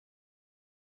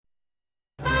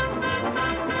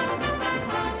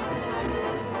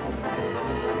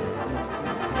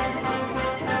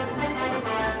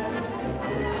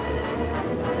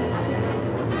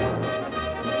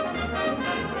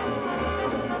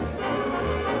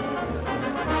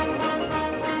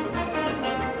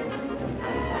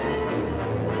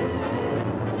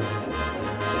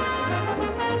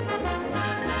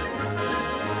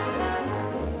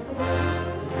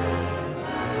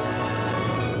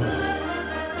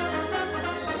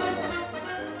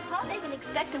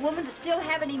woman to still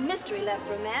have any mystery left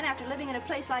for a man after living in a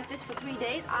place like this for 3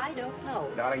 days, I don't know.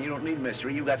 Darling, you don't need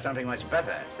mystery. You've got something much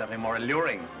better, something more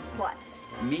alluring. What?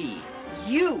 Me.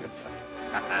 You!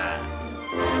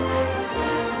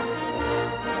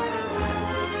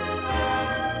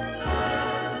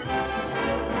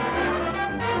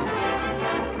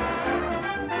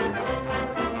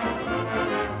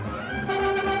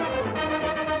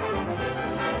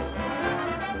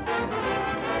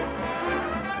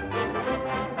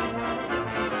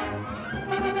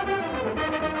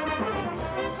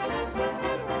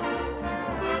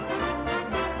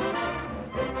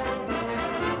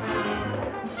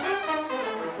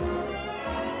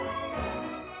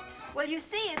 Well, you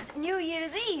see, it's New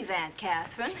Year's Eve, Aunt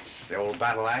Catherine. The old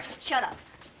battle axe? Shut up.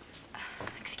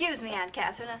 Excuse me, Aunt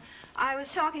Catherine. I was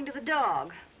talking to the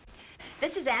dog.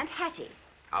 This is Aunt Hattie.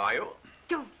 How are you?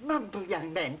 Don't mumble,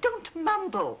 young man. Don't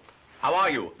mumble. How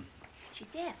are you? She's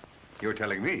deaf. You're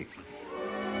telling me.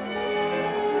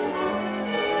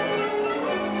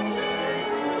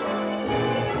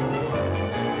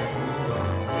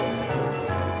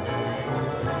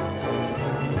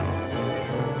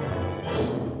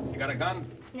 Got a gun?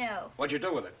 No. What'd you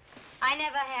do with it? I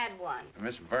never had one.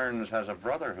 Miss Burns has a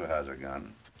brother who has a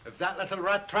gun. If that little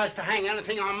rat tries to hang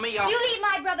anything on me, I'll... You leave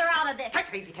my brother out of this. Take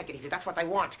it easy, take it easy. That's what they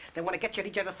want. They want to get you at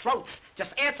each other's throats.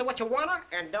 Just answer what you wanna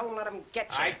and don't let them get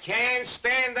you. I can't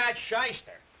stand that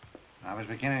shyster. I was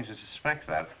beginning to suspect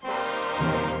that.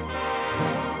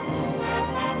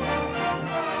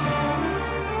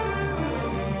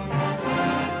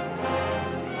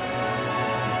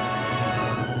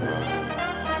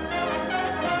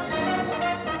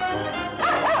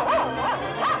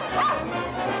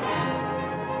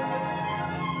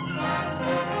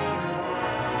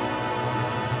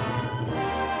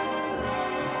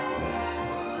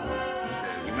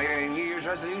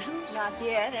 Resolutions? Not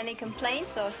yet. Any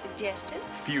complaints or suggestions?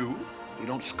 Few. You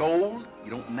don't scold, you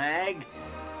don't nag,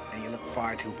 and you look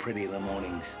far too pretty in the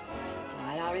mornings. All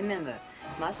right, I'll remember.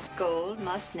 Must scold,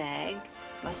 must nag,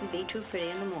 mustn't be too pretty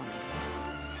in the mornings.